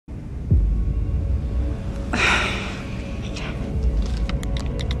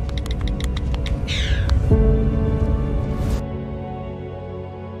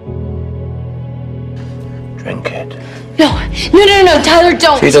No, Tyler,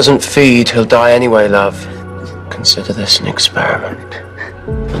 don't! If he doesn't feed, he'll die anyway, love. Consider this an experiment.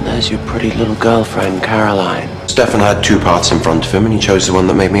 And there's your pretty little girlfriend, Caroline. Stefan had two paths in front of him, and he chose the one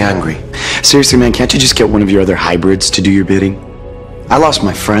that made me angry. Seriously, man, can't you just get one of your other hybrids to do your bidding? I lost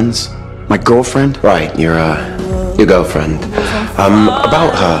my friends, my girlfriend. Right, your girlfriend.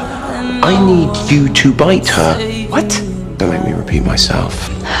 About her. I need you to bite her. What? Don't make me repeat myself.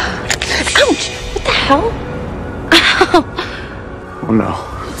 Ouch! What the hell? Ow! Oh no.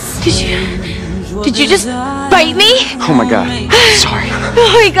 Did you just bite me? Oh my god. Sorry. Oh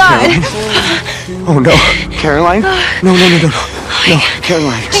my god. Caroline? Oh no. Caroline? No. No,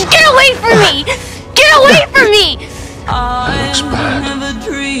 Caroline. Get away from me! Get away from me! That looks bad.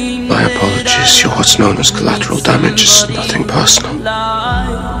 My apologies. You're what's known as collateral damage. It's nothing personal.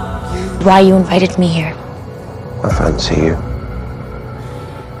 Why you invited me here? I fancy you.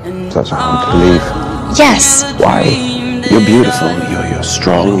 That's hard to believe. Yes. Why? You're beautiful. You're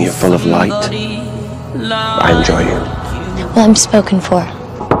strong. You're full of light. I enjoy you. Well, I'm spoken for.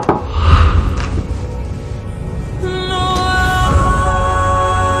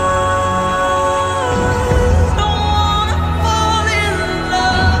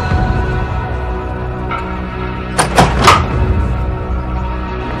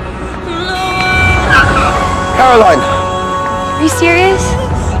 Caroline! Are you serious?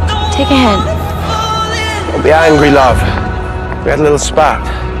 Take a hint. Don't be angry, love. We had a little spat.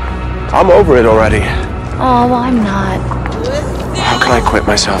 I'm over it already. Oh, well, I'm not. How can I quit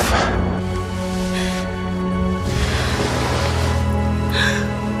myself?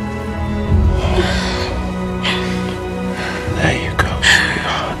 There you go,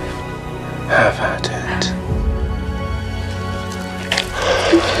 sweetheart. Have at it.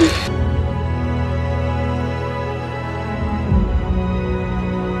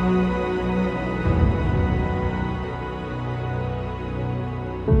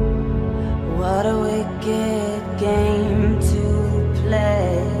 What a wicked game to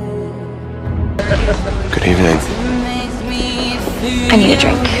play. Good evening. I need a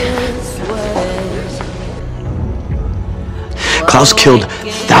drink. Klaus killed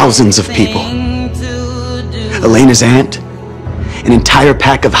thousands of people. Elena's aunt, an entire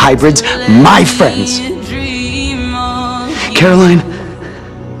pack of hybrids, my friends. Caroline,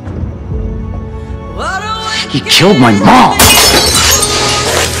 he killed my mom.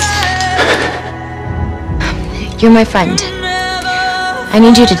 You're my friend. I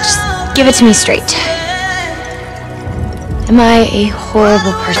need you to just give it to me straight. Am I a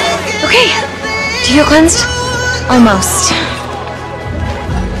horrible person? Okay. Do you feel cleansed? Almost.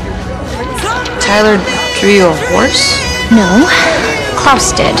 Tyler drew you a horse? No.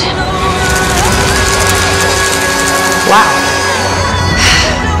 Klaus did. Wow.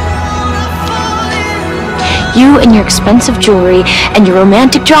 You and your expensive jewelry and your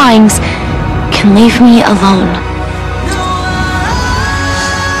romantic drawings can leave me alone.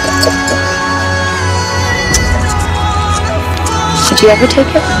 Did you ever take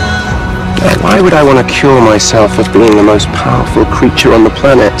it? Why would I want to cure myself of being the most powerful creature on the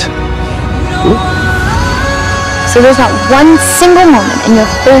planet? So there's not one single moment in your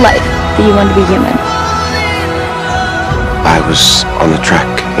whole life that you want to be human? I was on a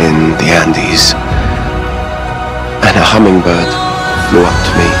trek in the Andes, and a hummingbird flew up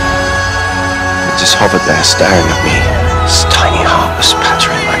to me. It just hovered there staring at me. Its tiny heart was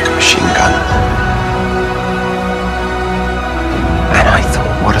pattering like a machine gun. And I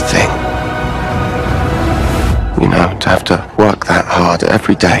thought, what a thing. You know, to have to work that hard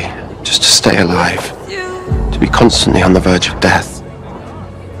every day just to stay alive. To be constantly on the verge of death.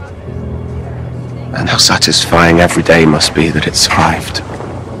 And how satisfying every day must be that it survived.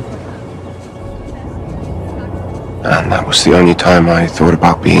 And that was the only time I thought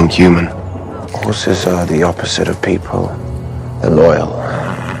about being human. Horses are the opposite of people. They're loyal.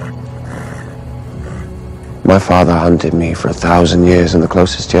 My father hunted me for 1,000 years, and the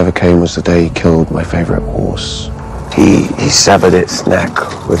closest he ever came was the day he killed my favorite horse. He severed its neck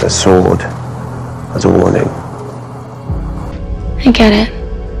with a sword as a warning. I get it.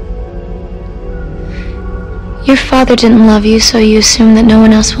 Your father didn't love you, so you assume that no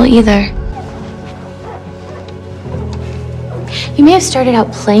one else will either. You may have started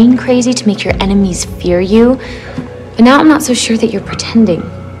out playing crazy to make your enemies fear you, but now I'm not so sure that you're pretending.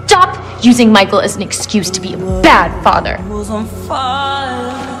 Stop using Michael as an excuse to be a bad father.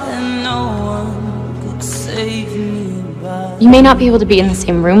 You may not be able to be in the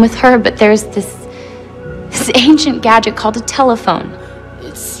same room with her, but there's this ancient gadget called a telephone.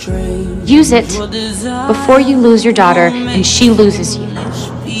 Use it before you lose your daughter and she loses you.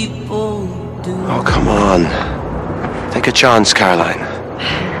 Oh, come on. Take a chance, Caroline.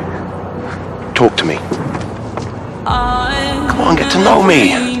 Talk to me. Come on, get to know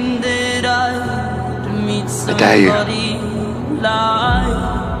me. I dare you.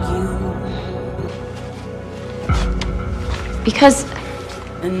 Because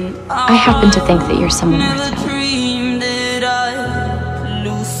I happen to think that you're someone worth knowing.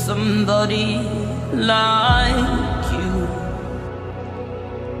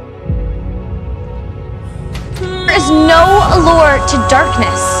 There is no allure to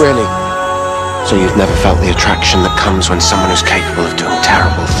darkness. Really? So you've never felt the attraction that comes when someone who's capable of doing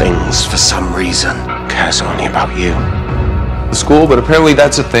terrible things for some reason cares only about you? The school, but apparently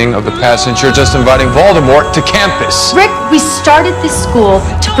that's a thing of the past since you're just inviting Voldemort to campus. Rick, we started this school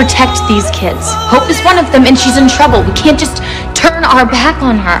to protect these kids. Hope is one of them, and she's in trouble. We can't just turn our back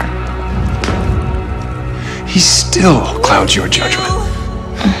on her. He still clouds your judgment.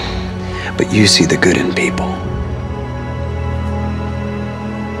 But you see the good in people.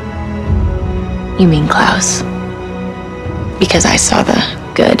 You mean Klaus? Because I saw the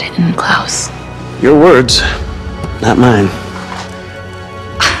good in Klaus. Your words, not mine.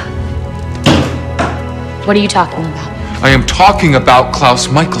 What are you talking about? I am talking about Klaus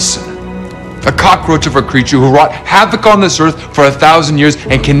Michelson, a cockroach of a creature who wrought havoc on this earth for 1,000 years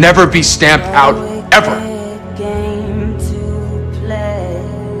and can never be stamped out, ever.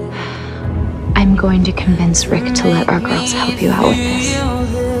 I'm going to convince Rick to let our girls help you out with this.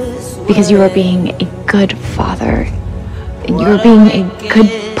 Because you are being a good father. And you are being a good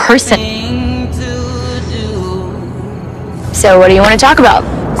person. So what do you want to talk about? I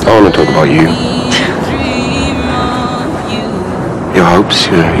want to talk about you. Your hopes,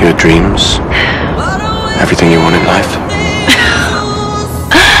 your dreams. Everything you want in life.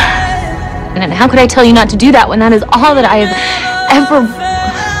 And how could I tell you not to do that when that is all that I have ever...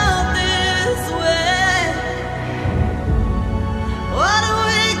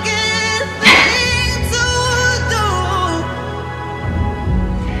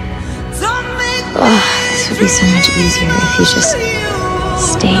 Oh, this would be so much easier if you just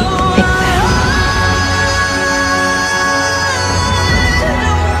stayed the big battle.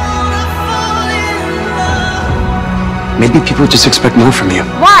 Maybe people just expect more from you.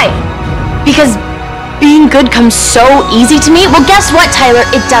 Why? Because being good comes so easy to me? Well, guess what, Tyler?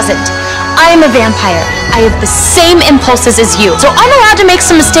 It doesn't. I am a vampire. I have the same impulses as you. So I'm allowed to make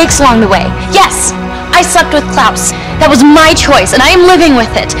some mistakes along the way. Yes, I slept with Klaus. That was my choice, and I am living with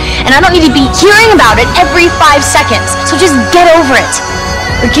it. And I don't need to be hearing about it every 5 seconds. So just get over it.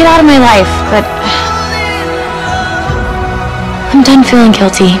 Or get out of my life. But I'm done feeling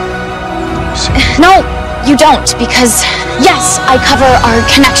guilty. No, you don't. Because, yes, I cover our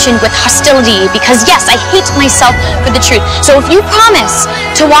connection with hostility. Because, yes, I hate myself for the truth. So if you promise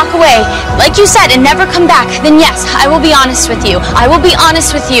to walk away, like you said, and never come back, then yes, I will be honest with you. I will be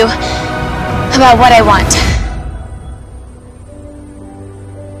honest with you about what I want.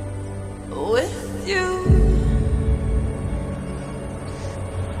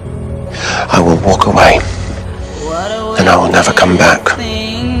 I will walk away, and I will never come back.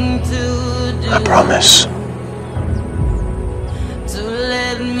 I promise. Would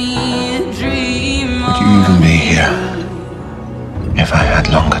you even be here if I had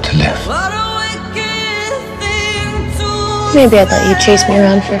longer to live? Maybe I'd let you chase me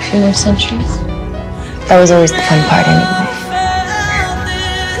around for a few more centuries. That was always the fun part anyway.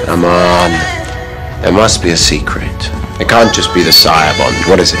 Come on. There must be a secret. It can't just be the sire bond.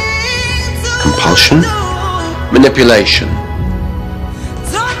 What is it? Compulsion? Manipulation?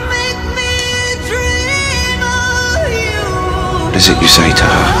 What is it you say to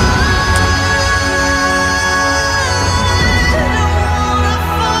her?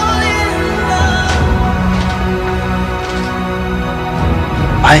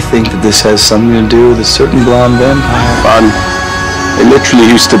 I think that this has something to do with a certain blonde vampire. Fun. They literally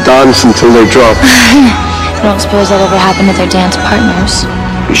used to dance until they dropped. I don't suppose that ever happened to their dance partners.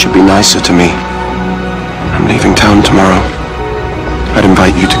 You should be nicer to me. I'm leaving town tomorrow. I'd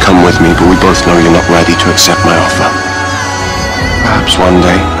invite you to come with me, but we both know you're not ready to accept my offer. Perhaps one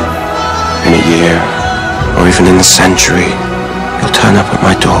day, in a year, or even in a century, you'll turn up at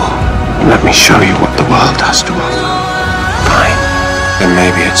my door and let me show you what the world has to offer. Fine. Then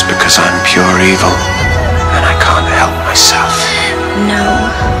maybe it's because I'm pure evil, and I can't help myself. No.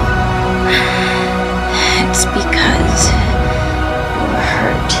 It's because you're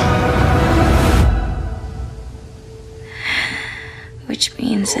hurt. Which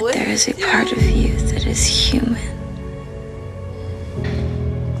means that there is a part of you that is human.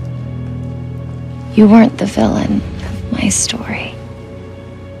 You weren't the villain of my story.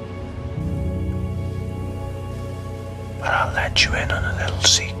 let you in on a little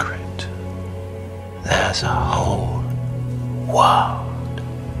secret. There's a whole world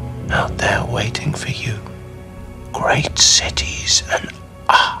out there waiting for you. Great cities and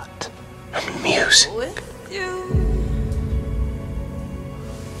art and music. With you.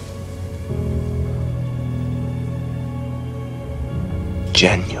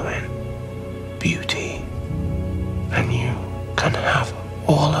 Genuine